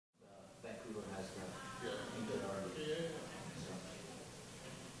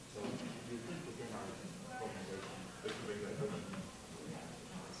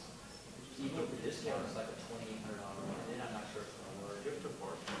Yeah, it's like a $2,800 and I'm not sure if it's going to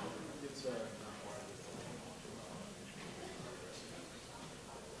work. It's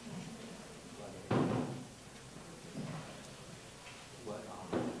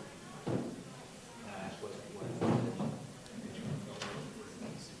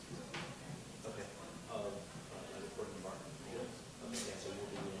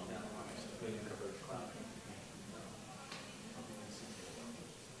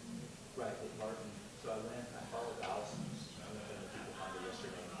Right, with Martin. So I followed Allison's. I went to the people find it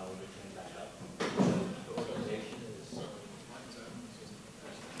yesterday and how they came back up. So the organization is.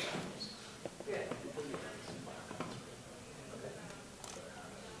 Yeah. Okay.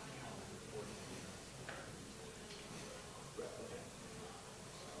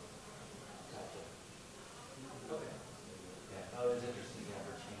 Okay. Yeah. Oh, it was interesting. You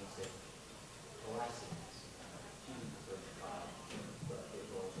ever changed it? The last thing is, choosing the first file, but it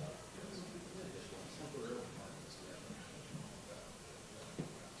rolls up.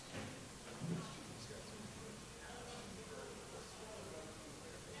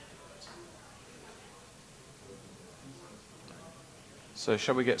 So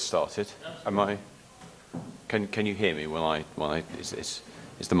shall we get started? Am I? Can you hear me when I is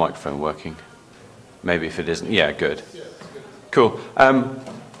the microphone working? Maybe if it isn't, yeah, good. Cool.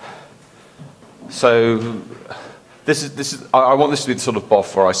 So this is I want this to be the sort of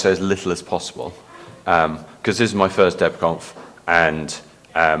BoF where I say as little as possible, because this is my first DebConf, and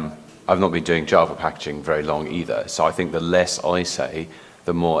I've not been doing Java packaging very long either. So I think the less I say,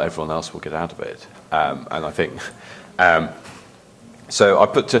 the more everyone else will get out of it, and I think. So I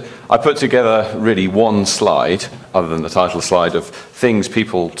put together really one slide, other than the title slide, of things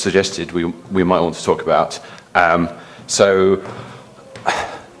people suggested we might want to talk about. So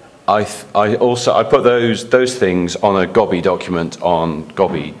I put those things on a Gobby document on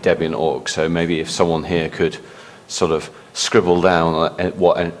Gobby Debian org. So maybe if someone here could sort of scribble down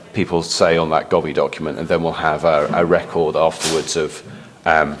what people say on that Gobby document, and then we'll have a record afterwards of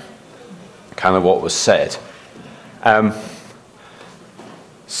kind of what was said.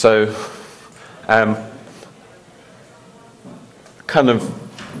 So, kind of,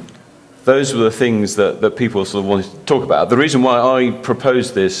 those were the things that people sort of wanted to talk about. The reason why I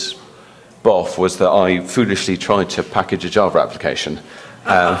proposed this BoF was that I foolishly tried to package a Java application.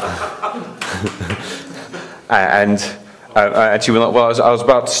 And actually, I was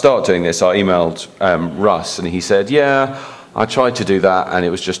about to start doing this, I emailed Russ, and he said, yeah, I tried to do that, and it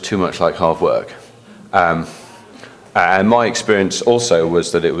was just too much like hard work. And my experience also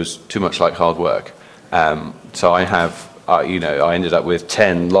was that it was too much like hard work. So I have, I ended up with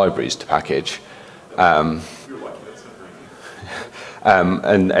 10 libraries to package. And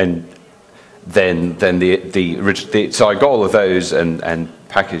then so I got all of those and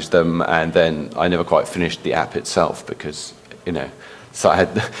packaged them, and then I never quite finished the app itself because, so I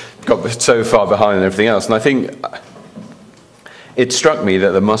had got so far behind and everything else. And I think it struck me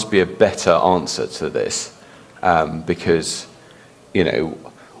that there must be a better answer to this. Because,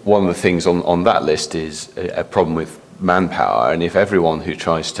 one of the things on that list is a problem with manpower, and if everyone who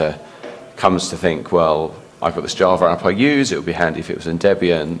comes to think, well, I've got this Java app I use, it would be handy if it was in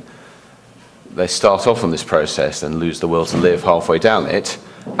Debian, they start off on this process and lose the will to live halfway down it,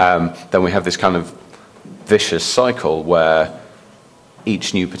 then we have this kind of vicious cycle where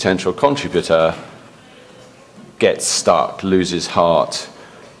each new potential contributor gets stuck, loses heart.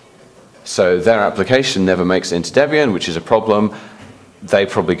 So their application never makes it into Debian, which is a problem. They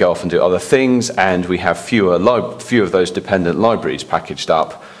probably go off and do other things, and we have few of those dependent libraries packaged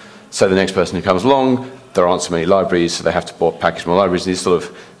up. So the next person who comes along, there aren't so many libraries, so they have to package more libraries. This sort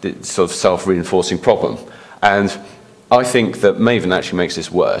of self-reinforcing problem. And I think that Maven actually makes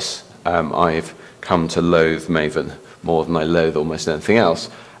this worse. I've come to loathe Maven more than I loathe almost anything else.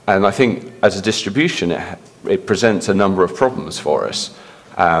 And I think as a distribution, it presents a number of problems for us.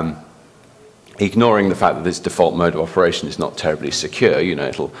 Ignoring the fact that this default mode of operation is not terribly secure,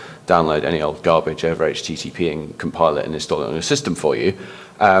 it'll download any old garbage over HTTP and compile it and install it on your system for you.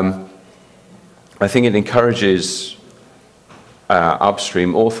 I think it encourages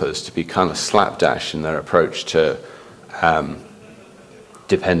upstream authors to be kind of slapdash in their approach to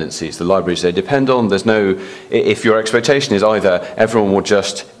dependencies, the libraries they depend on. If your expectation is either everyone will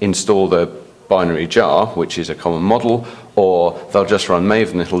just install the binary jar, which is a common model, or they'll just run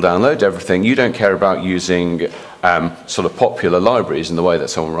Maven, it'll download everything. You don't care about using sort of popular libraries in the way that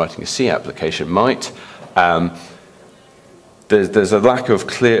someone writing a C application might. There's a lack of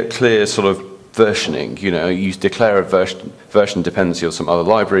clear sort of versioning. You declare a version dependency of some other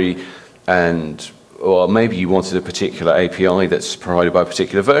library, and or maybe you wanted a particular API that's provided by a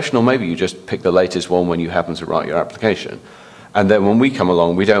particular version, or maybe you just pick the latest one when you happen to write your application. And then when we come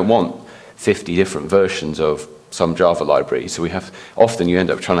along, we don't want 50 different versions of some Java library. So often you end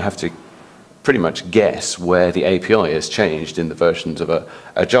up trying to have to pretty much guess where the API has changed in the versions of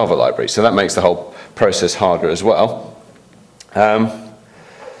a Java library. So that makes the whole process harder as well.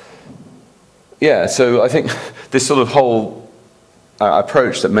 Yeah, so I think this sort of whole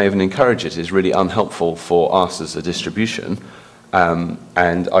approach that Maven encourages is really unhelpful for us as a distribution.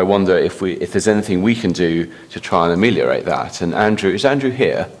 And I wonder if there's anything we can do to try and ameliorate that. And is Andrew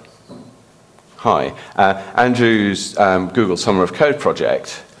here? Hi. Andrew's Google Summer of Code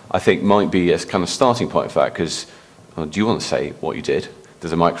project, I think, might be a kind of starting point for that, because, do you want to say what you did?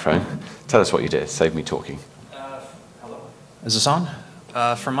 There's a microphone. Tell us what you did. Save me talking. Hello. Is this on?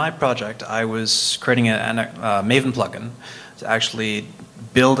 For my project, I was creating a Maven plugin to actually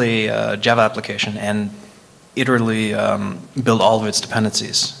build a Java application and iteratively build all of its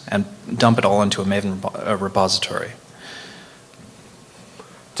dependencies and dump it all into a Maven repository.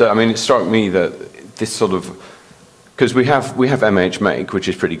 So, I mean, it struck me that this sort of, because we have MHMake, which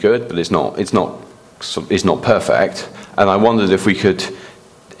is pretty good, but it's not perfect. And I wondered if we could,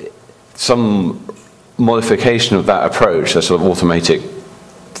 some modification of that approach, that sort of automatic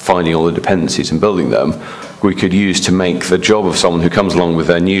finding all the dependencies and building them, we could use to make the job of someone who comes along with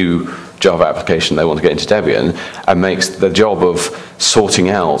their new Java application they want to get into Debian, and makes the job of sorting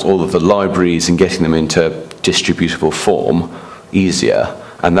out all of the libraries and getting them into distributable form easier.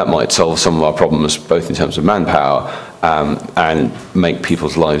 And that might solve some of our problems, both in terms of manpower and make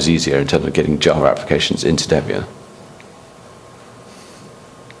people's lives easier in terms of getting Java applications into Debian.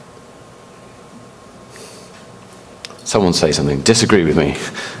 Someone say something. Disagree with me.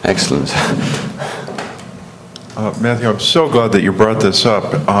 Excellent. Matthew, I'm so glad that you brought this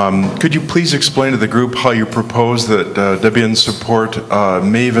up. Could you please explain to the group how you propose that Debian support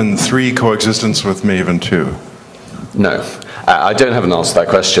Maven 3 coexistence with Maven 2? No. I don't have an answer to that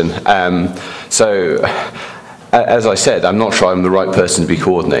question. As I said, I'm not sure I'm the right person to be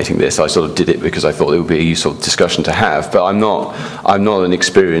coordinating this. I sort of did it because I thought it would be a useful discussion to have, but I'm not an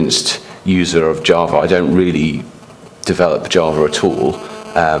experienced user of Java. I don't really develop Java at all.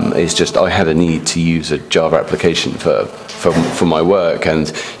 It's just I had a need to use a Java application for my work,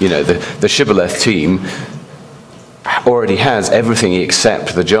 and you know the Shibboleth team already has everything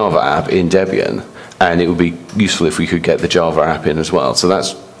except the Java app in Debian. And it would be useful if we could get the Java app in as well. So that's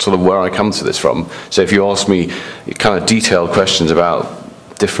sort of where I come to this from. So if you ask me kind of detailed questions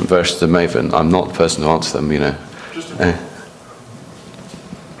about different versions of Maven, I'm not the person to answer them, you know.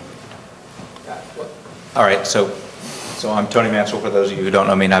 All right, so I'm Tony Maxwell, for those of you who don't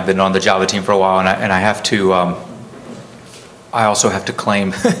know me, and I've been on the Java team for a while, and I have to, I also have to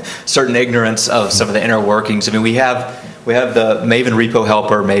claim certain ignorance of some of the inner workings. I mean, we have the Maven repo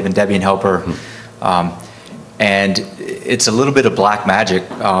helper, Maven Debian helper, and it's a little bit of black magic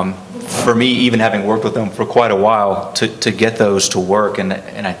for me, even having worked with them for quite a while, to get those to work. And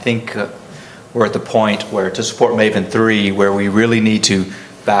I think we're at the point where to support Maven 3, where we really need to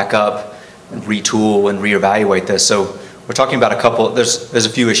back up, and retool, and reevaluate this. So we're talking about a couple. There's a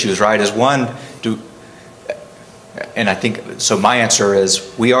few issues, right? Is one, and I think so. My answer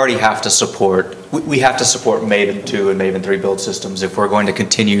is we already have to support. We have to support Maven 2 and Maven 3 build systems if we're going to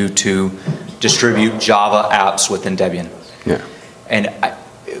continue to distribute Java apps within Debian. Yeah. And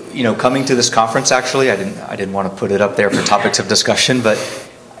coming to this conference, actually, I didn't want to put it up there for topics of discussion, but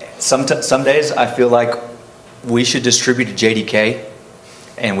some days I feel like we should distribute a JDK,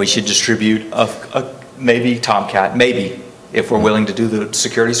 and we should distribute a maybe Tomcat, maybe if we're willing to do the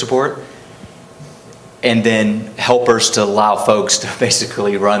security support, and then helpers to allow folks to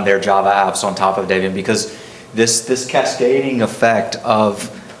basically run their Java apps on top of Debian, because this cascading effect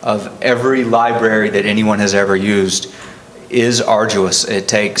of every library that anyone has ever used is arduous. It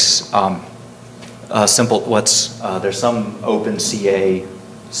takes a simple, there's some open CA,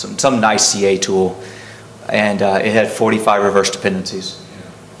 some nice CA tool, and it had 45 reverse dependencies.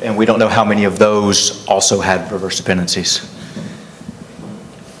 And we don't know how many of those also had reverse dependencies.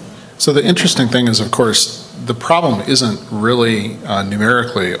 So the interesting thing is, of course, the problem isn't really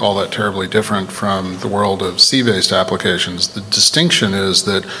numerically all that terribly different from the world of C-based applications. The distinction is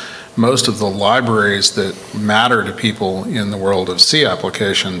that most of the libraries that matter to people in the world of C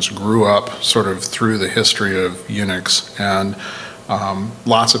applications grew up sort of through the history of Unix, and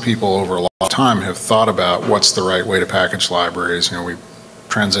lots of people over a long time have thought about what's the right way to package libraries. You know, we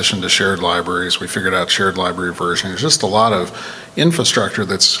transitioned to shared libraries, we figured out shared library version. There's just a lot of infrastructure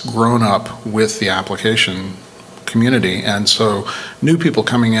that's grown up with the application community. And so new people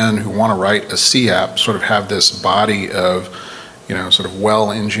coming in who want to write a C app sort of have this body of, sort of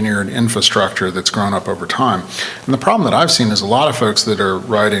well-engineered infrastructure that's grown up over time. And the problem that I've seen is a lot of folks that are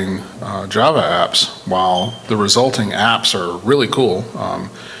writing Java apps, while the resulting apps are really cool.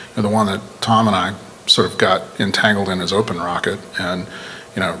 The one that Tom and I sort of got entangled in is OpenRocket, and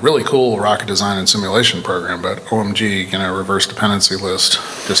really cool rocket design and simulation program, but OMG, reverse dependency list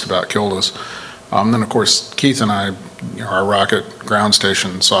just about killed us. Then of course Keith and I, our rocket ground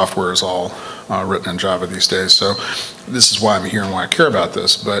station software is all written in Java these days. So this is why I'm here and why I care about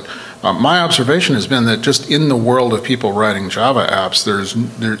this. But my observation has been that just in the world of people writing Java apps,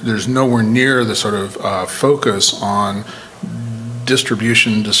 there's nowhere near the sort of focus on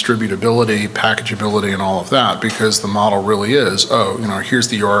distribution, distributability, packageability, and all of that, because the model really is, here's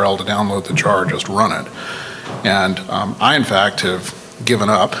the URL to download the jar, just run it. And I, in fact, have given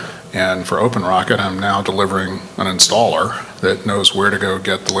up, and for OpenRocket, I'm now delivering an installer that knows where to go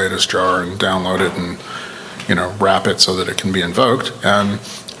get the latest jar and download it and, wrap it so that it can be invoked. And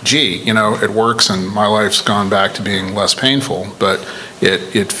gee, it works, and my life's gone back to being less painful, but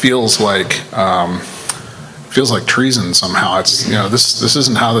it feels like treason somehow. It's this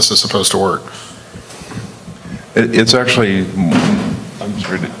isn't how this is supposed to work. It's actually, I'm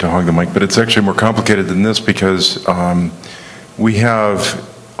sorry to hog the mic, but it's actually more complicated than this, because we have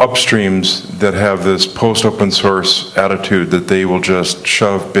upstreams that have this post-open source attitude that they will just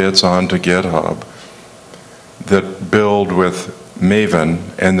shove bits onto GitHub that build with Maven,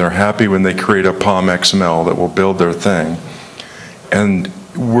 and they're happy when they create a POM XML that will build their thing. And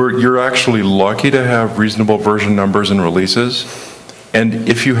you're actually lucky to have reasonable version numbers and releases. And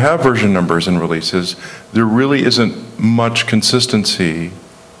if you have version numbers and releases, there really isn't much consistency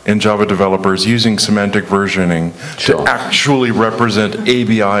in Java developers using semantic versioning to actually represent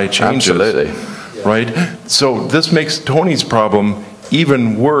ABI changes. Absolutely. Right? So this makes Tony's problem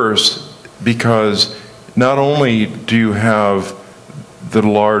even worse, because not only do you have the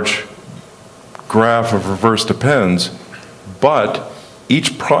large graph of reverse depends, but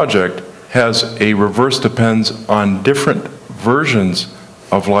each project has a reverse depends on different versions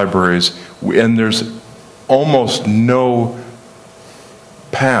of libraries, and there's almost no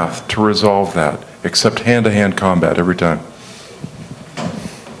path to resolve that except hand-to-hand combat every time.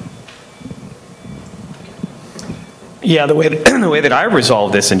 Yeah, the way that I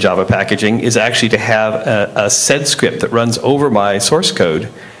resolve this in Java packaging is actually to have a sed script that runs over my source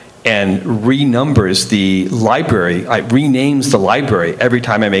code and renumbers the library, renames the library every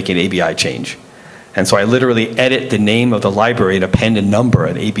time I make an ABI change. And so I literally edit the name of the library and append a number,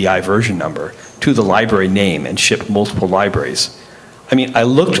 an ABI version number, to the library name and ship multiple libraries. I mean, I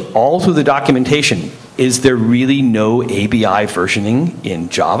looked all through the documentation. Is there really no ABI versioning in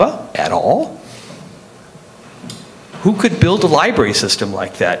Java at all? Who could build a library system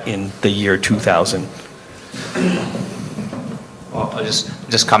like that in the year 2000? Well, I'll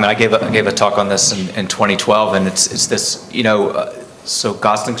just comment. I gave a talk on this in 2012, and it's this, so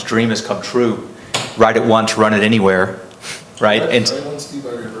Gosling's dream has come true. Write it once, run it anywhere, right? And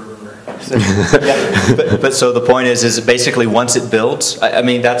yeah, but so the point is basically once it builds, I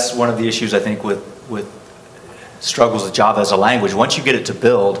mean, that's one of the issues I think with struggles with Java as a language. Once you get it to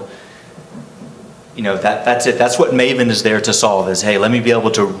build, that's it. That's what Maven is there to solve, is, hey, let me be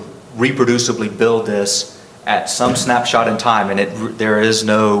able to reproducibly build this at some snapshot in time, and there is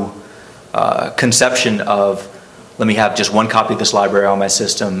no conception of, let me have just one copy of this library on my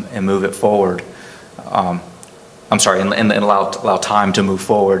system and move it forward. I'm sorry, and allow time to move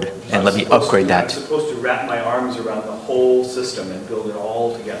forward, and let me upgrade that. I'm supposed to wrap my arms around the whole system and build it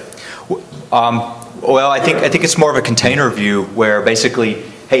all together. Well, I think it's more of a container view where basically,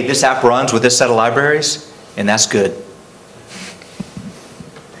 hey, this app runs with this set of libraries, and that's good.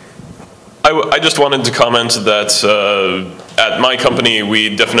 I just wanted to comment that at my company,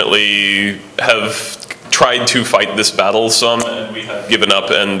 we definitely have tried to fight this battle some, and we have given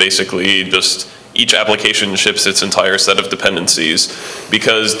up and basically just each application ships its entire set of dependencies,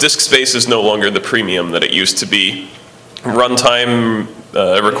 because disk space is no longer the premium that it used to be. Runtime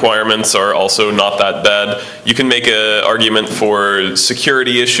requirements are also not that bad. You can make an argument for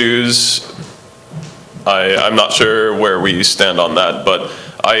security issues. I'm not sure where we stand on that, but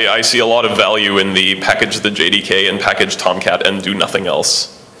I see a lot of value in the package the JDK and package Tomcat and do nothing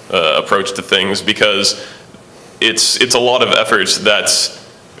else approach to things, because it's a lot of effort that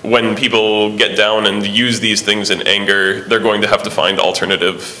when people get down and use these things in anger, they're going to have to find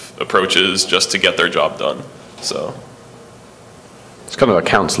alternative approaches just to get their job done. So. It's kind of a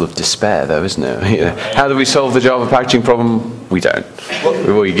council of despair, though, isn't it? You know, how do we solve the Java packaging problem? We don't.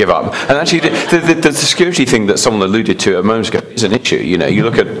 We give up. And actually, the security thing that someone alluded to a moment ago is an issue. You know, you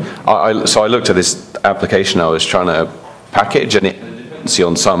look at, so I looked at this application I was trying to package, and it see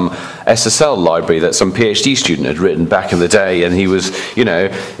on some SSL library that some PhD student had written back in the day, and he was, you know,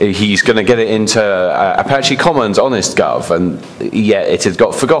 he's going to get it into Apache Commons honest gov, and yet it had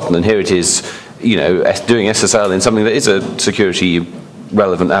got forgotten, and here it is, you know, doing SSL in something that is a security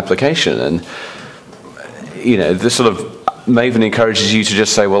relevant application. And, you know, this sort of Maven encourages you to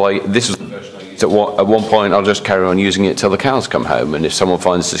just say, well, this was the version I used at one point, I'll just carry on using it till the cows come home, and if someone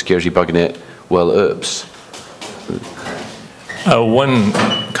finds a security bug in it, well, oops. One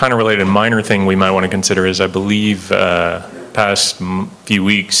kind of related minor thing we might want to consider is, I believe, past few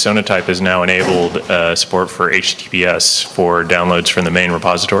weeks, Sonatype has now enabled support for HTTPS for downloads from the main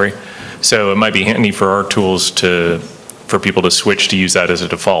repository. So it might be handy for our tools for people to switch to use that as a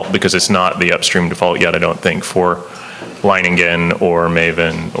default, because it's not the upstream default yet, I don't think, for Leiningen or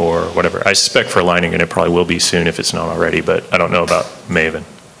Maven or whatever. I suspect for Leiningen it probably will be soon if it's not already, but I don't know about Maven.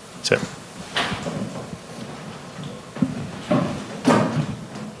 That's it.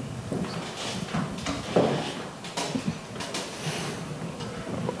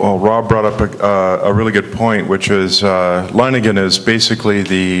 Well, Rob brought up a really good point, which is Leiningen is basically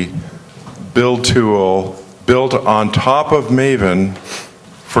the build tool built on top of Maven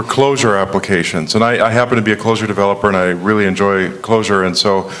for Clojure applications. And I happen to be a Clojure developer, and I really enjoy Clojure, and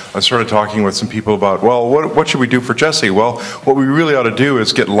so I started talking with some people about, well, what should we do for Jessie? Well, what we really ought to do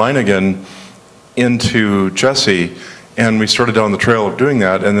is get Leiningen into Jessie, and we started down the trail of doing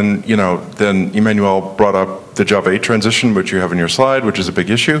that, and then, you know, then Emmanuel brought up the Java 8 transition, which you have in your slide, which is a big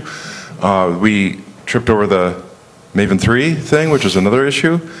issue. We tripped over the Maven 3 thing, which is another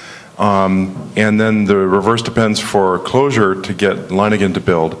issue. And then the reverse depends for Clojure to get Leiningen to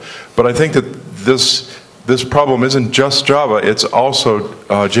build. But I think that this problem isn't just Java, it's also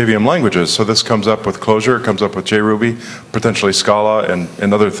JVM languages. So this comes up with Clojure, it comes up with JRuby, potentially Scala,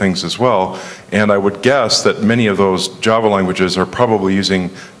 and other things as well. And I would guess that many of those Java languages are probably using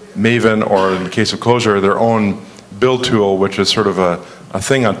Maven, or in the case of Clojure, their own build tool, which is sort of a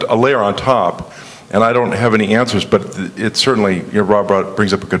layer on top. And I don't have any answers, but it's certainly, Rob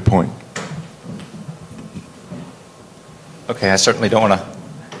brings up a good point. Okay, I certainly don't want to.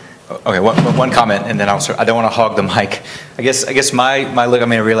 Okay, one comment, and then I don't want to hog the mic. I guess my look. I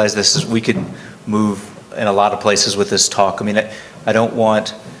mean, I realize this is, we could move in a lot of places with this talk. I mean, I don't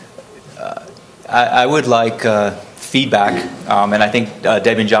want. I would like feedback, and I think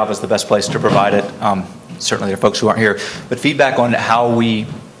Debian Java is the best place to provide it. Certainly, there are folks who aren't here, but feedback on how we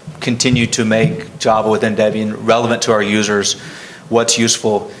continue to make Java within Debian relevant to our users. What's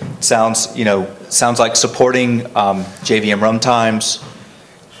useful? Sounds like supporting JVM runtimes,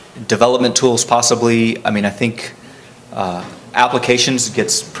 development tools possibly. I mean, I think applications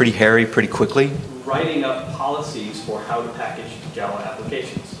gets pretty hairy pretty quickly. Writing up policies for how to package Java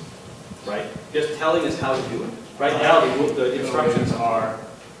applications, right? Just telling us how to do it. Right now, the instructions are,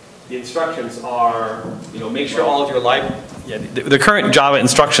 make sure all of your the current Java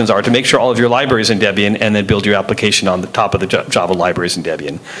instructions are to make sure all of your libraries in Debian, and then build your application on the top of the Java libraries in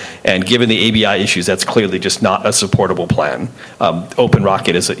Debian. And given the ABI issues, that's clearly just not a supportable plan.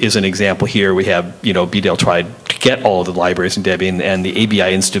 OpenRocket is an example here. We have, BDL tried to get all of the libraries in Debian, and the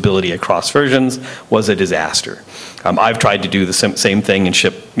ABI instability across versions was a disaster. I've tried to do the same thing and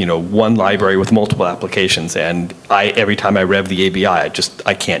ship, one library with multiple applications, and every time I rev the ABI,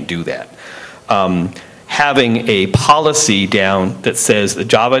 I can't do that. Having a policy down that says the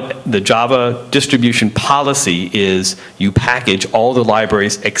Java distribution policy is you package all the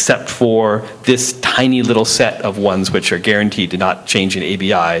libraries except for this tiny little set of ones which are guaranteed to not change in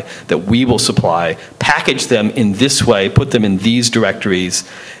ABI that we will supply, package them in this way, put them in these directories,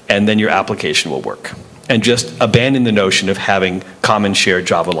 and then your application will work. And just abandon the notion of having common shared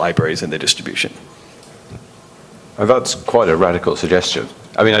Java libraries in the distribution. That's quite a radical suggestion.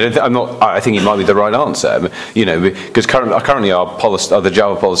 I mean, I think it might be the right answer, because currently our the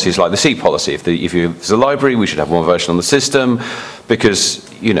Java policy is like the C policy. If there's a library, we should have one version on the system, because,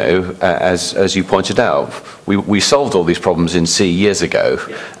 as you pointed out, we solved all these problems in C years ago,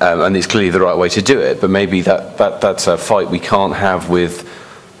 and it's clearly the right way to do it. But maybe that's a fight we can't have with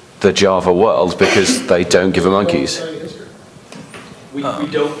the Java world, because they don't give a monkeys. We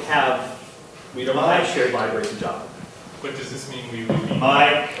don't have shared libraries in Java. What does this mean? We would be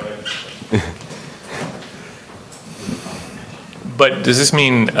But does this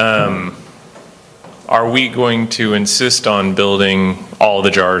mean, are we going to insist on building all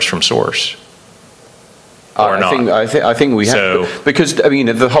the jars from source? or not? I think we have, because I mean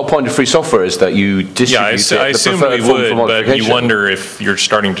the whole point of free software is that you distribute I assume we would, but you wonder if you're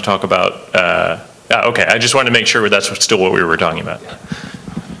starting to talk about. Okay, I just wanted to make sure that's still what we were talking about.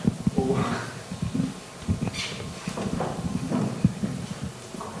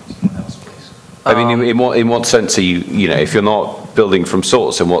 I mean, in what sense are you know, if you're not building from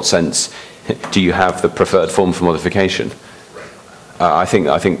source, in what sense do you have the preferred form for modification? I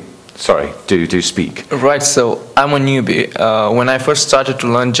think, sorry, do speak. Right, so I'm a newbie. When I first started to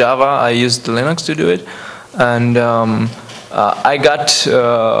learn Java, I used Linux to do it. And I got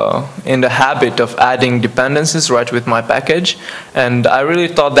in the habit of adding dependencies right with my package. And I really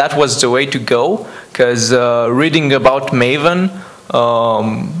thought that was the way to go, because reading about Maven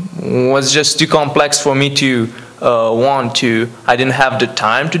was just too complex for me to want to. I didn't have the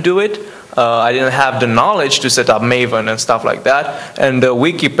time to do it. I didn't have the knowledge to set up Maven and stuff like that. And the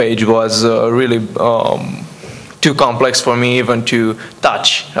wiki page was really too complex for me even to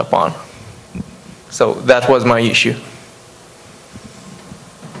touch upon. So that was my issue.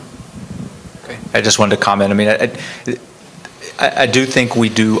 Okay. I just wanted to comment. I mean, I do think we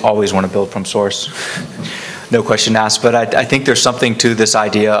do always want to build from source. No question asked, but I think there's something to this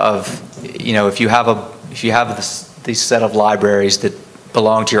idea of, you know, if you have these set of libraries that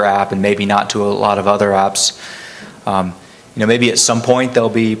belong to your app and maybe not to a lot of other apps, you know, maybe at some point they'll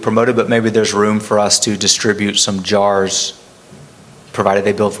be promoted, but maybe there's room for us to distribute some jars, provided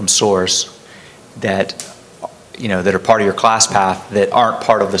they build from source, that, you know, that are part of your class path that aren't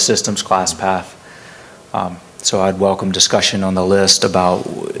part of the system's class path. So I'd welcome discussion on the list about,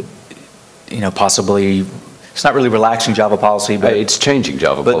 you know, possibly. It's not really relaxing Java policy, but it's changing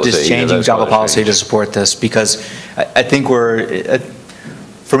Java policy. But just changing Java policy to support this, because I think we're,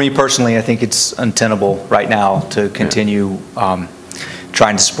 for me personally, I think it's untenable right now to continue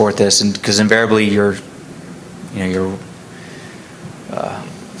trying to support this, and because invariably you're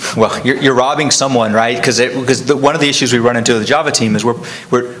robbing someone, right? Because one of the issues we run into with the Java team is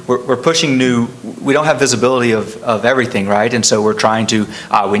we're pushing new. We don't have visibility of everything, right? And so we're trying to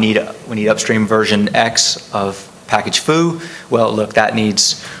we need upstream version X of package foo. Well, look, that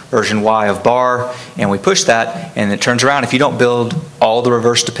needs version Y of bar, and we push that, and it turns around. If you don't build all the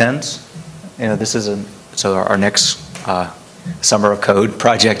reverse depends, you know, this is so our next summer of code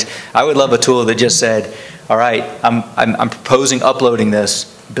project. I would love a tool that just said, all right, I'm proposing uploading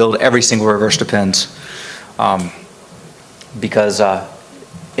this. Build every single reverse depends, because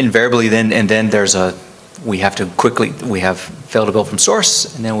invariably then there's we have failed to build from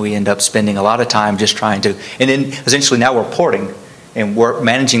source, and then we end up spending a lot of time just trying to, and then essentially now we're porting and we're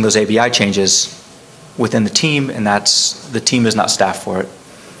managing those ABI changes within the team, and the team is not staffed for it.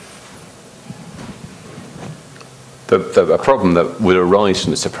 The problem that would arise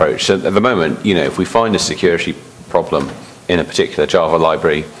from this approach, so at the moment, you know, if we find a security problem in a particular Java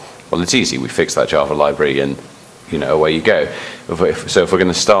library, well, it's easy. We fix that Java library and, you know, away you go. So if we're going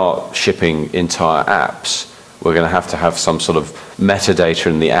to start shipping entire apps, we're going to have some sort of metadata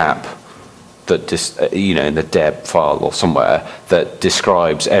in the app that, you know, in the deb file or somewhere that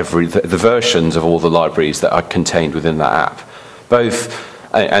describes the versions of all the libraries that are contained within that app. Both,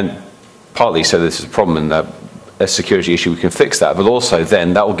 and partly so this is a problem in that a security issue, we can fix that, but also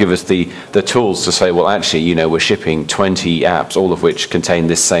then that will give us the tools to say, well, actually, you know, we're shipping 20 apps, all of which contain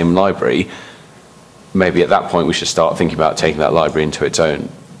this same library. Maybe at that point we should start thinking about taking that library into its own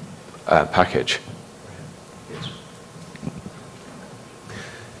package.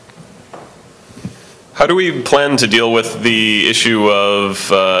 How do we plan to deal with the issue of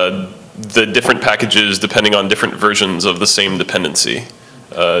the different packages depending on different versions of the same dependency?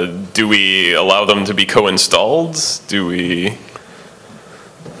 Do we allow them to be co-installed? Do we?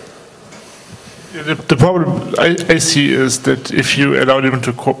 The problem I see is that if you allow them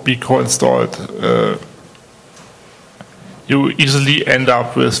to be co-installed, you easily end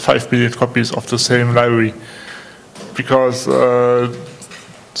up with 5 million copies of the same library, because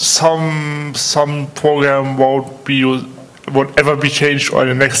some program won't ever be changed, or in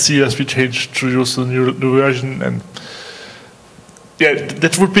the next years be changed to use the new version. And yeah,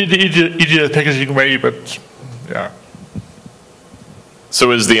 that would be the ideal packaging way, but yeah.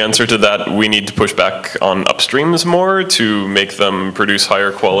 So is the answer to that, we need to push back on upstreams more to make them produce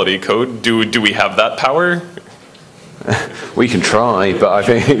higher quality code? Do we have that power? We can try, but I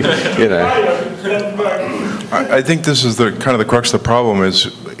think, you know. I think this is kind of the crux of the problem is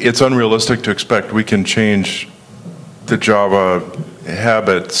it's unrealistic to expect we can change the Java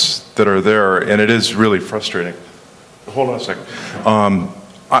habits that are there, and it is really frustrating. Hold on a second.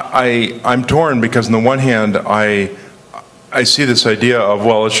 I'm torn because on the one hand, I see this idea of,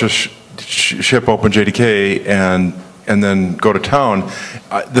 well, let's just ship OpenJDK and then go to town.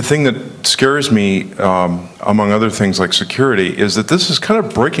 The thing that scares me, among other things like security, is that this is kind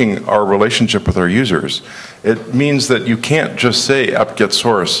of breaking our relationship with our users. It means that you can't just say apt-get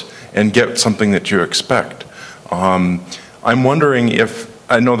source and get something that you expect. I'm wondering if,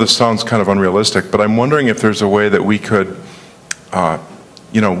 I know this sounds kind of unrealistic, but I'm wondering if there's a way that we could,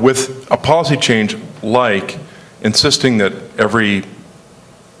 with a policy change like insisting that every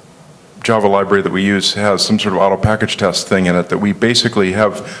Java library that we use has some sort of auto package test thing in it, that we basically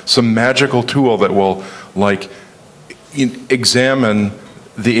have some magical tool that will examine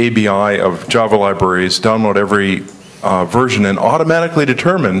the ABI of Java libraries, download every version, and automatically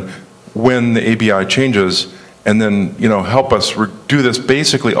determine when the ABI changes, and then help us do this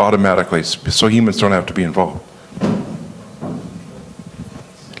basically automatically, so humans don't have to be involved.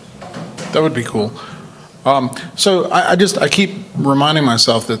 That would be cool. So I keep reminding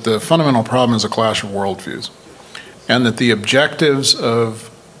myself that the fundamental problem is a clash of worldviews, and that the objectives of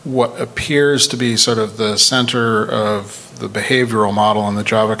what appears to be sort of the center of the behavioral model in the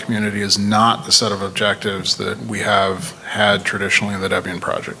Java community is not the set of objectives that we have had traditionally in the Debian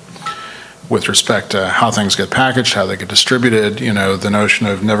project. With respect to how things get packaged, how they get distributed, the notion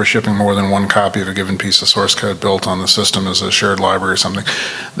of never shipping more than one copy of a given piece of source code built on the system as a shared library or something.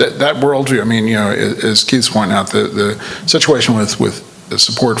 That worldview, as Keith's pointing out, the situation with the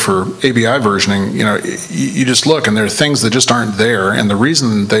support for ABI versioning, you just look and there are things that just aren't there, and the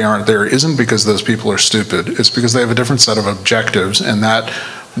reason they aren't there isn't because those people are stupid, it's because they have a different set of objectives, and that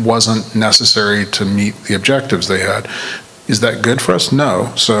wasn't necessary to meet the objectives they had. Is that good for us?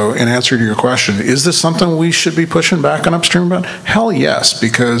 No. So in answer to your question, is this something we should be pushing back on upstream about? Hell yes,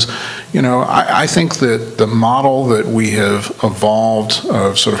 because I think that the model that we have evolved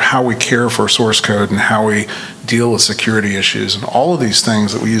of sort of how we care for source code and how we deal with security issues and all of these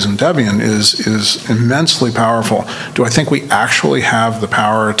things that we use in Debian is immensely powerful. Do I think we actually have the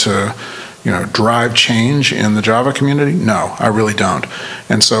power to drive change in the Java community? No, I really don't.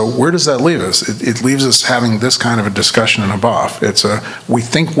 And so where does that leave us? It leaves us having this kind of a discussion in a BoF. We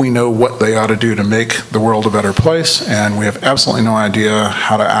think we know what they ought to do to make the world a better place, and we have absolutely no idea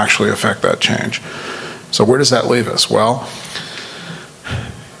how to actually affect that change. So where does that leave us? Well,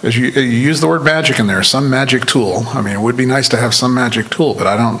 as you use the word magic in there, some magic tool. It would be nice to have some magic tool, but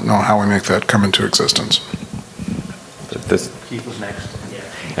I don't know how we make that come into existence. Keith was next.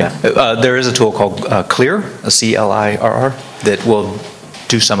 Yeah. There is a tool called Clear, C-L-I-R-R, that will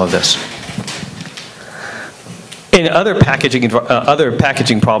do some of this. In other packaging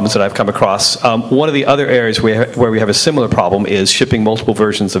problems that I've come across, one of the other areas where we have a similar problem is shipping multiple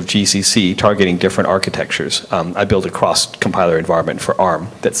versions of GCC targeting different architectures. I built a cross-compiler environment for ARM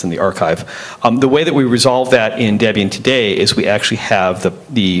that's in the archive. The way that we resolve that in Debian today is we actually have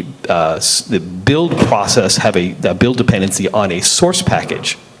the build process have a build dependency on a source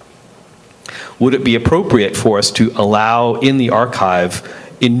package. Would it be appropriate for us to allow in the archive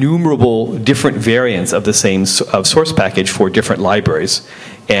innumerable different variants of the same source package for different libraries,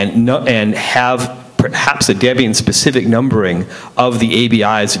 and have perhaps a Debian specific numbering of the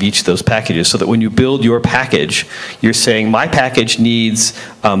ABIs of each of those packages, so that when you build your package, you're saying my package needs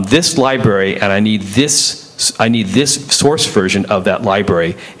this library and I need this source version of that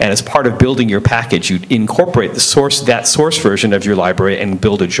library, and as part of building your package, you incorporate that source version of your library and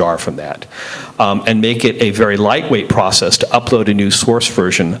build a jar from that, and make it a very lightweight process to upload a new source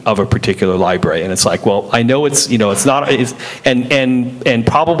version of a particular library. And it's like, well, I know it's and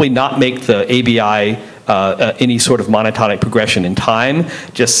probably not make the ABI any sort of monotonic progression in time.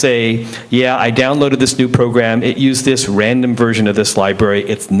 Just say, yeah, I downloaded this new program. It used this random version of this library.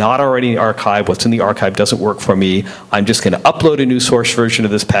 It's not already in the archive. What's in the archive doesn't work for me. I'm just going to upload a new source version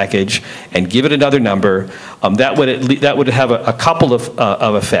of this package and give it another number. That would have a couple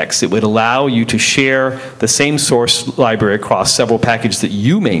of effects. It would allow you to share the same source library across several packages that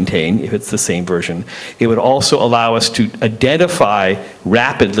you maintain, if it's the same version. It would also allow us to identify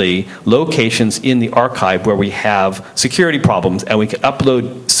rapidly locations in the archive where we have security problems, and we could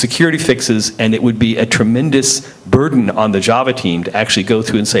upload security fixes, and it would be a tremendous burden on the Java team to actually go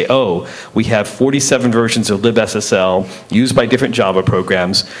through and say, oh, we have 47 versions of libSSL used by different Java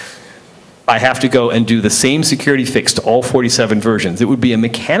programs. I have to go and do the same security fix to all 47 versions. It would be a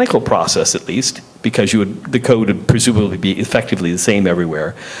mechanical process, at least, because the code would presumably be effectively the same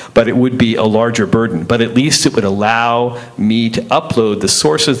everywhere, but it would be a larger burden. But at least it would allow me to upload the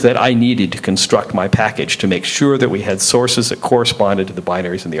sources that I needed to construct my package to make sure that we had sources that corresponded to the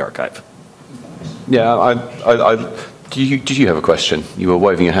binaries in the archive. Yeah, did you have a question? You were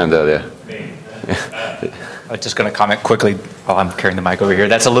waving your hand earlier. I'm just going to comment quickly while I'm carrying the mic over here.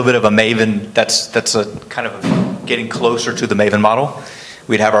 That's a little bit of a Maven. That's a kind of getting closer to the Maven model.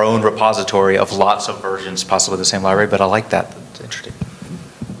 We'd have our own repository of lots of versions, possibly the same library. But I like that. That's interesting.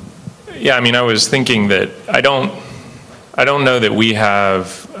 Yeah, I mean, I was thinking that I don't know that we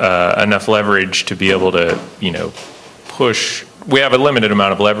have enough leverage to be able to, push. We have a limited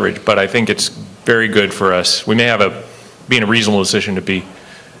amount of leverage, but I think it's very good for us. We may be in a reasonable position to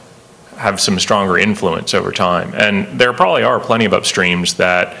have some stronger influence over time. And there probably are plenty of upstreams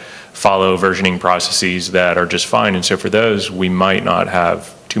that follow versioning processes that are just fine. And so for those, we might not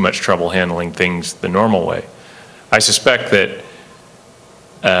have too much trouble handling things the normal way. I suspect that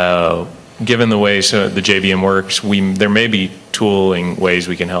given the way the JVM works, there may be tooling ways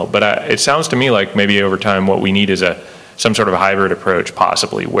we can help. But it sounds to me like maybe over time what we need is some sort of a hybrid approach,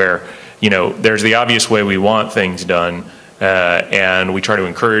 possibly, where there's the obvious way we want things done, and we try to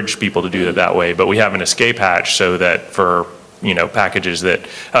encourage people to do it that way. But we have an escape hatch so that for packages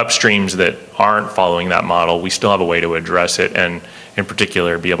upstreams that aren't following that model, we still have a way to address it, and in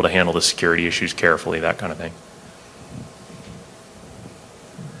particular be able to handle the security issues carefully, that kind of thing.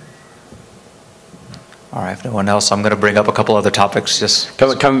 All right, if no one else, I'm going to bring up a couple other topics.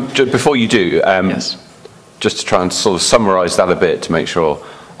 Before you do, yes. Just to try and sort of summarize that a bit to make sure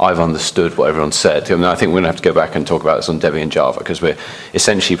I've understood what everyone said. I mean, I think we're going to have to go back and talk about this on Debian Java, because we're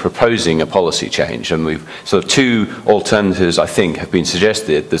essentially proposing a policy change, and we've sort of two alternatives, I think, have been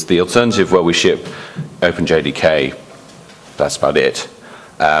suggested. There's the alternative where we ship OpenJDK, that's about it.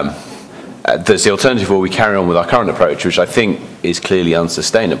 There's the alternative where we carry on with our current approach, which I think is clearly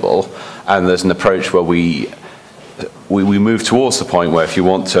unsustainable, and there's an approach where we move towards the point where if you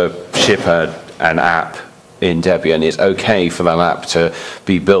want to ship an app in Debian, it's okay for that app to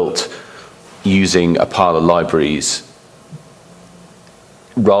be built using a pile of libraries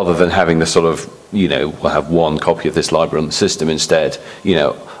rather than having the sort of, we'll have one copy of this library on the system. Instead,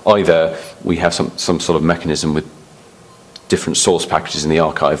 either we have some sort of mechanism with different source packages in the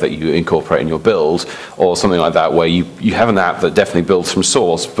archive that you incorporate in your build, or something like that, where you have an app that definitely builds from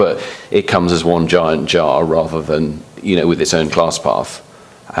source, but it comes as one giant jar rather than, with its own class path.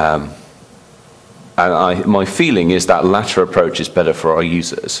 And my feeling is that latter approach is better for our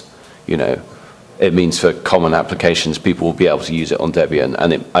users. It means for common applications, people will be able to use it on Debian,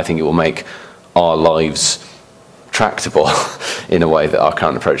 and I think it will make our lives tractable in a way that our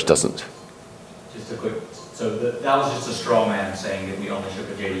current approach doesn't. Just a quick, so that was just a straw man saying that we only ship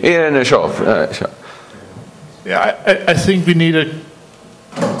a JDK. Yeah, no, sure. Sure. Yeah, I think we need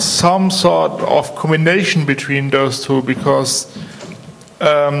some sort of combination between those two, because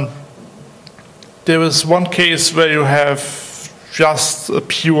there is one case where you have just a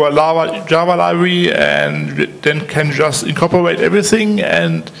pure Java library and then can just incorporate everything,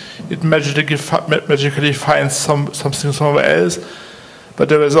 and it magically finds something somewhere else. But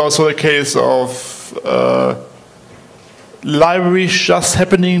there is also a case of libraries just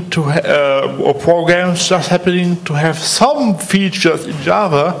happening to or programs just happening to have some features in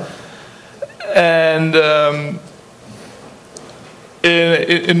Java, and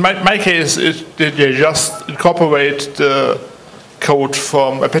in my case, they just incorporate the code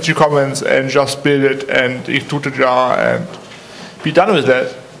from Apache Commons and just build it and include the jar and be done with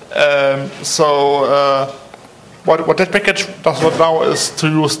that. What that package does now is to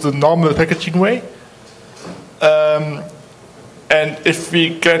use the normal packaging way. And if we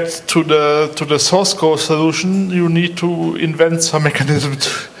get to the source code solution, you need to invent some mechanism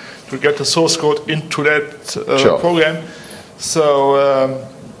to get the source code into that program. So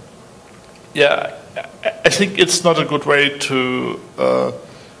yeah, I think it's not a good way to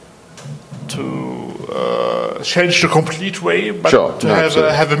change the complete way, but to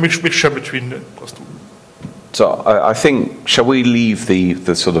have a mixture between those two. So I think, shall we leave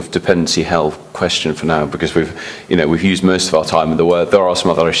the sort of dependency hell question for now, because we've used most of our time in the word. There are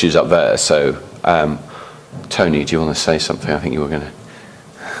some other issues up there. So Tony, do you want to say something? I think you were going to.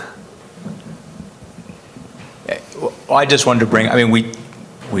 Well, I just wanted to bring,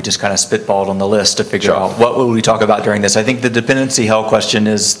 we just kind of spitballed on the list to figure out what will we talk about during this. I think the dependency hell question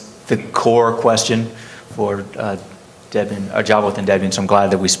is the core question for Debian, Java within Debian, so I'm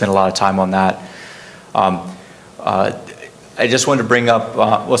glad that we spent a lot of time on that. I just wanted to bring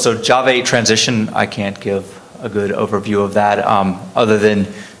up, so Java 8 transition, I can't give a good overview of that, other than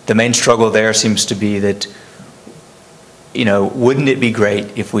the main struggle there seems to be that, wouldn't it be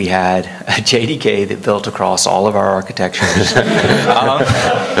great if we had a JDK that built across all of our architectures?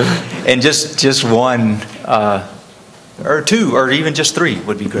 And just one, or two, or even just three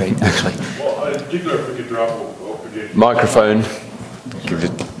would be great, actually. Well, in particular, if we could drop OpenJDK. Microphone.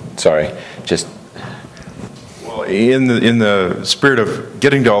 Sorry, just. in the spirit of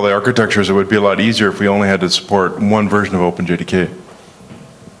getting to all the architectures, it would be a lot easier if we only had to support one version of OpenJDK.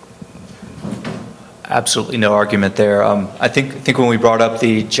 Absolutely no argument there. I think when we brought up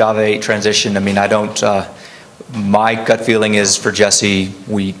the Java 8 transition, I mean, I don't. My gut feeling is for Jesse,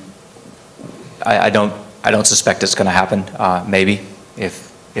 I don't suspect it's going to happen. Maybe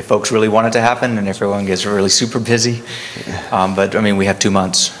if folks really want it to happen and everyone gets really super busy. But I mean, we have 2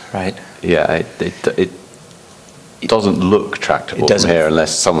 months, right? Yeah, it doesn't look tractable from here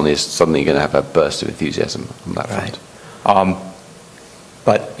unless someone is suddenly going to have a burst of enthusiasm on that front. Right.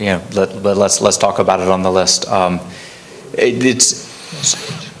 But you know, let's talk about it on the list. What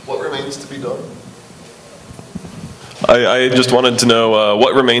remains to be done? I just wanted to know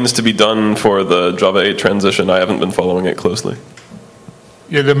what remains to be done for the Java 8 transition. I haven't been following it closely.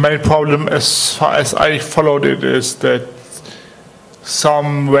 Yeah, the main problem, as far as I followed it, is that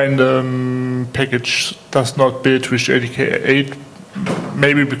some random package does not build with JDK 8.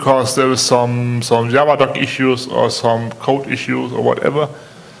 Maybe because there is some Javadoc issues or some code issues or whatever.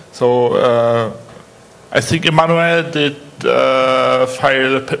 So I think Emmanuel did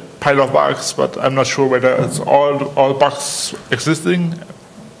file a pile of bugs, but I'm not sure whether it's all bugs existing.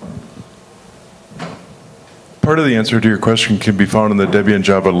 Part of the answer to your question can be found in the Debian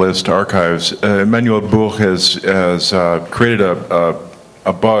Java list archives. Emmanuel Bourg has created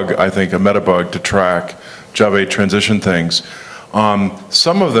a bug, I think, a meta bug to track Java 8 transition things.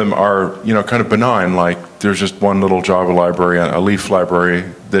 Some of them are, kind of benign, like there's just one little Java library, a Leaf library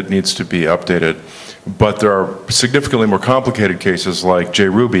that needs to be updated. But there are significantly more complicated cases like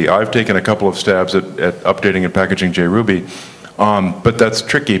JRuby. I've taken a couple of stabs at updating and packaging JRuby, but that's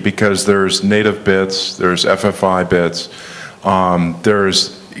tricky because there's native bits, there's FFI bits,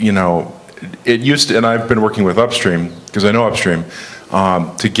 there's, it used to, and I've been working with Upstream, because I know Upstream,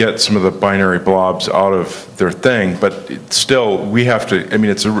 to get some of the binary blobs out of their thing, but still we have to, I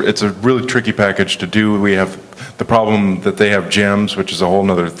mean, it's a really tricky package to do. We have the problem that they have gems, which is a whole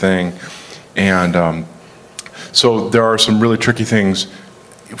nother thing. And so there are some really tricky things,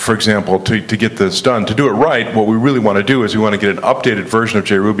 for example, to get this done. To do it right, what we really want to do is we want to get an updated version of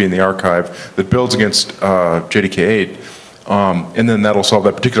JRuby in the archive that builds against JDK 8, and then that'll solve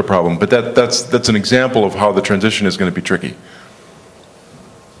that particular problem. But that's an example of how the transition is going to be tricky.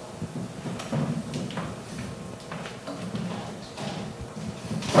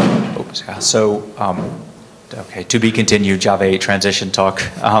 So, okay, to be continued, Java 8 transition talk.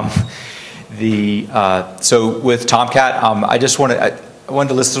 So with Tomcat, I wanted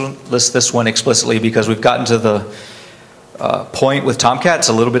to list this one explicitly because we've gotten to the point with Tomcat. It's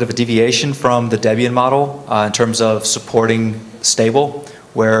a little bit of a deviation from the Debian model in terms of supporting stable,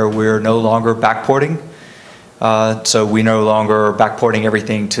 where we're no longer backporting. So we no longer backporting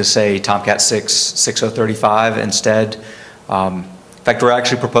everything to, say, Tomcat 6, 6035 instead. In fact, we're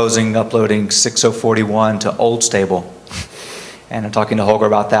actually proposing uploading 6041 to old stable. And I'm talking to Holger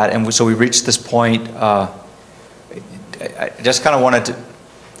about that. And so we reached this point. I just kind of wanted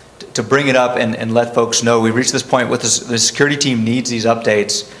to bring it up and let folks know we reached this point with the security team needs these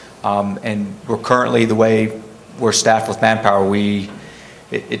updates. And we're currently, the way we're staffed with manpower,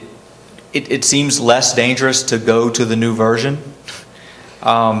 it seems less dangerous to go to the new version.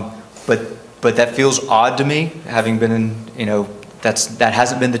 But that feels odd to me, having been in, that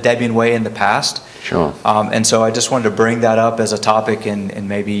hasn't been the Debian way in the past. Sure. And so I just wanted to bring that up as a topic and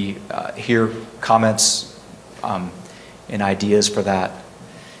maybe hear comments and ideas for that.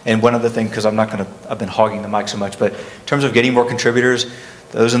 And one other thing, because I've been hogging the mic so much, but in terms of getting more contributors,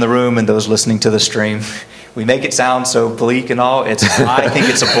 those in the room and those listening to the stream, we make it sound so bleak and all. I think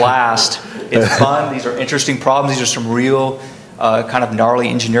it's a blast. It's fun. These are interesting problems. These are some real kind of gnarly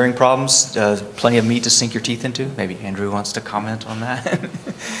engineering problems, plenty of meat to sink your teeth into. Maybe Andrew wants to comment on that.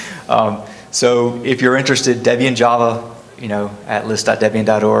 So if you're interested, Debian Java, at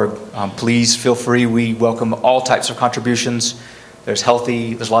list.debian.org, please feel free. We welcome all types of contributions. There's a lot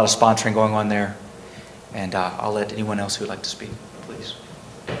of sponsoring going on there. And I'll let anyone else who would like to speak, please.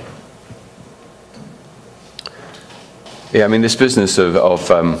 Yeah, I mean, this business of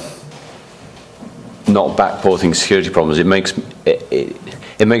not backporting security problems, it makes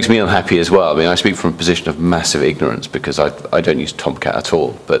me unhappy as well. I mean, I speak from a position of massive ignorance because I don't use Tomcat at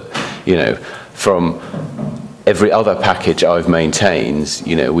all. But from every other package I've maintained,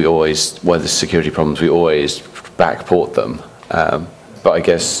 we always, where there's security problems, we always backport them. But I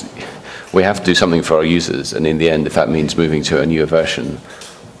guess we have to do something for our users, and in the end, if that means moving to a newer version,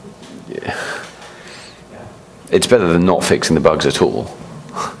 it's better than not fixing the bugs at all.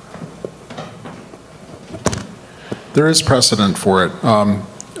 There is precedent for it.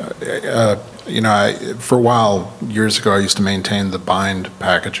 for a while, years ago, I used to maintain the bind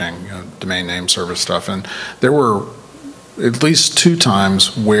packaging, domain name server stuff, and there were at least 2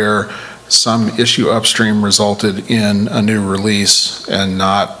 times where some issue upstream resulted in a new release and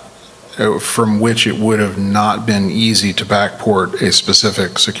not, from which it would have not been easy to backport a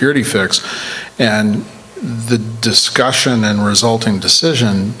specific security fix. And the discussion and resulting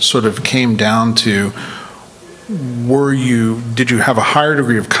decision sort of came down to, did you have a higher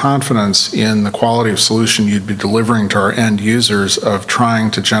degree of confidence in the quality of solution you'd be delivering to our end users of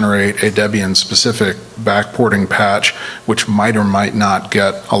trying to generate a Debian specific backporting patch, which might or might not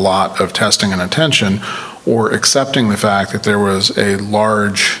get a lot of testing and attention, or accepting the fact that there was a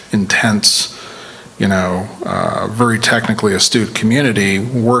large, intense, very technically astute community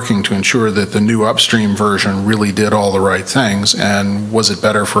working to ensure that the new upstream version really did all the right things, and was it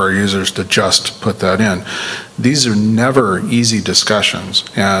better for our users to just put that in? These are never easy discussions,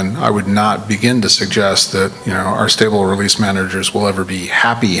 and I would not begin to suggest that our stable release managers will ever be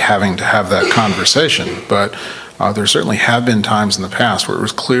happy having to have that conversation, but there certainly have been times in the past where it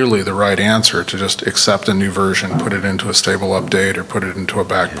was clearly the right answer to just accept a new version, put it into a stable update, or put it into a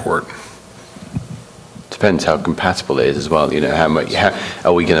backport. Depends how compatible it is as well. How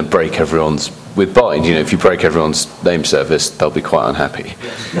are we going to break everyone's with bind? If you break everyone's name service, they'll be quite unhappy.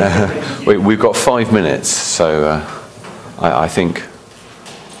 We've got 5 minutes, so I think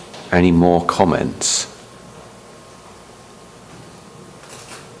any more comments?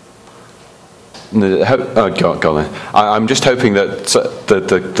 Go on. I'm just hoping that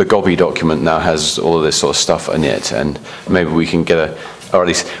the GOBI document now has all of this sort of stuff in it, and maybe we can get or at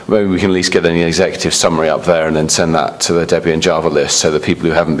least maybe we can at least get an executive summary up there and then send that to the Debian Java list, so that people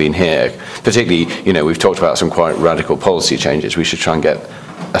who haven't been here, particularly, we've talked about some quite radical policy changes. We should try and get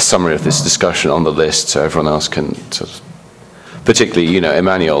a summary of this discussion on the list so everyone else can sort of, particularly,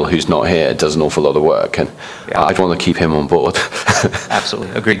 Emmanuel, who's not here, does an awful lot of work, and I'd want to keep him on board.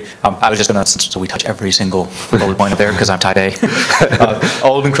 Absolutely, agreed. I was just going to, so we touch every single bullet point up there, because I'm type A.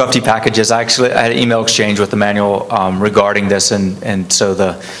 Old and crufty packages. I had an email exchange with Emmanuel regarding this, and so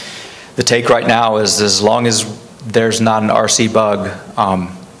the take right now is, as long as there's not an RC bug,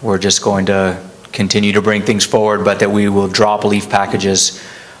 we're just going to continue to bring things forward, but that we will drop leaf packages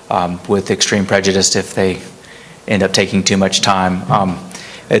with extreme prejudice if they end up taking too much time.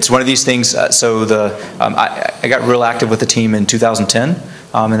 It's one of these things, I got real active with the team in 2010,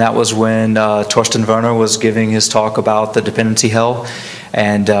 and that was when Thorsten Werner was giving his talk about the dependency hell,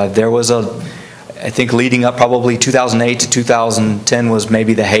 and there was I think leading up probably 2008 to 2010 was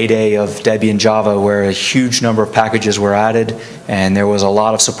maybe the heyday of Debian Java, where a huge number of packages were added, and there was a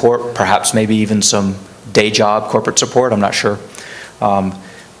lot of support, perhaps maybe even some day job corporate support, I'm not sure.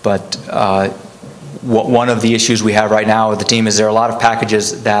 One of the issues we have right now with the team is there are a lot of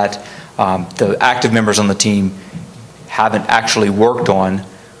packages that the active members on the team haven't actually worked on.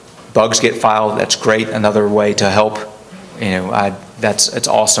 Bugs get filed, that's great, another way to help. It's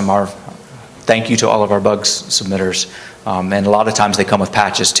awesome. Thank you to all of our bugs submitters. And a lot of times they come with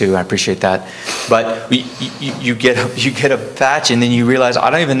patches too, I appreciate that. But you get a patch and then you realize,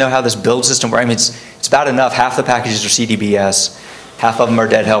 I don't even know how this build system works. I mean, it's bad enough, half the packages are CDBS, half of them are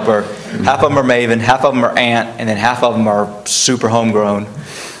Dead Helper, half of them are Maven, half of them are Ant, and then half of them are super homegrown.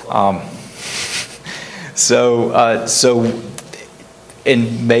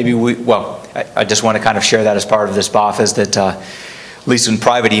 And maybe I just want to kind of share that as part of this BoF, is that at least in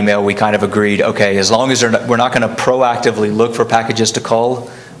private email we kind of agreed, okay, as long as we're not going to proactively look for packages to cull,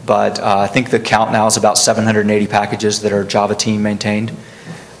 but I think the count now is about 780 packages that are Java team maintained,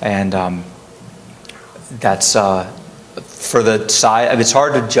 and that's for the size. It's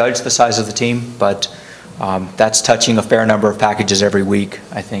hard to judge the size of the team, but that's touching a fair number of packages every week,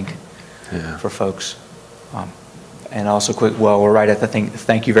 I think, for folks. And also we're right at the thing.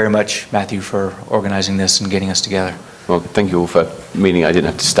 Thank you very much, Matthew, for organizing this and getting us together. Well, thank you all for meaning I didn't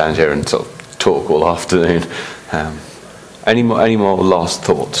have to stand here and sort of talk all afternoon. Any more last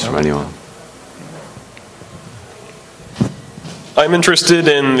thoughts from anyone? I'm interested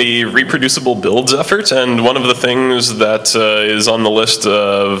in the reproducible builds effort, and one of the things that is on the list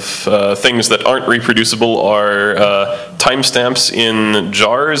of things that aren't reproducible are timestamps in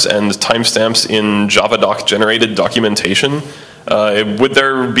jars and timestamps in Javadoc generated documentation. Would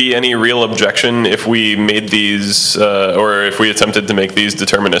there be any real objection if we made these, or if we attempted to make these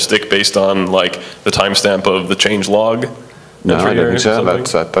deterministic based on like the timestamp of the change log? No, I don't think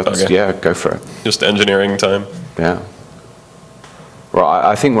so. That's okay. Yeah, go for it. Just engineering time. Yeah. Right,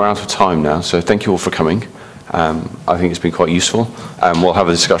 I think we're out of time now, so thank you all for coming. I think it's been quite useful. We'll have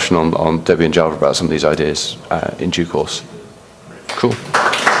a discussion on Debian Java about some of these ideas in due course. Cool.